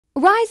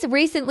RIIZE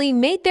recently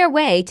made their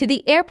way to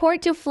the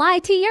airport to fly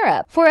to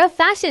Europe for a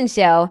fashion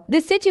show. The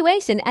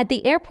situation at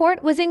the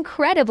airport was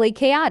incredibly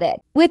chaotic,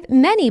 with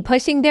many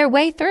pushing their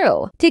way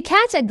through to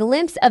catch a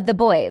glimpse of the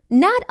boys.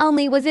 Not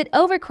only was it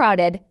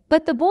overcrowded,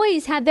 but the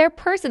boys had their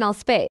personal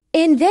space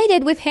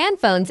invaded with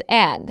handphones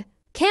and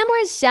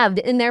cameras shoved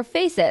in their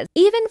faces,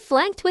 even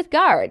flanked with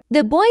guards.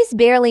 The boys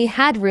barely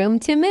had room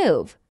to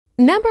move.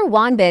 Member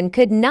Wonbin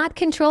could not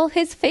control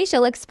his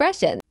facial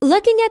expression,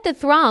 looking at the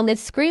throng of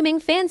screaming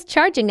fans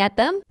charging at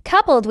them,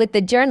 coupled with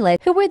the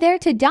journalists who were there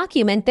to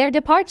document their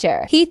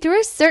departure. He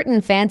threw certain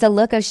fans a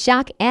look of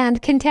shock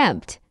and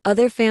contempt.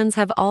 Other fans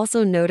have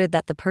also noted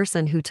that the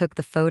person who took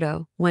the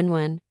photo,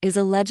 Wenwen, is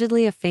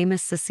allegedly a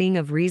famous Sasaeng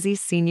of RIIZE's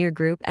senior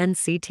group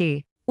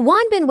NCT.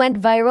 Wonbin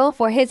went viral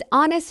for his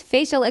honest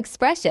facial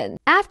expression.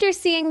 After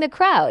seeing the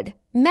crowd,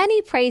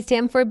 many praised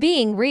him for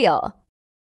being real.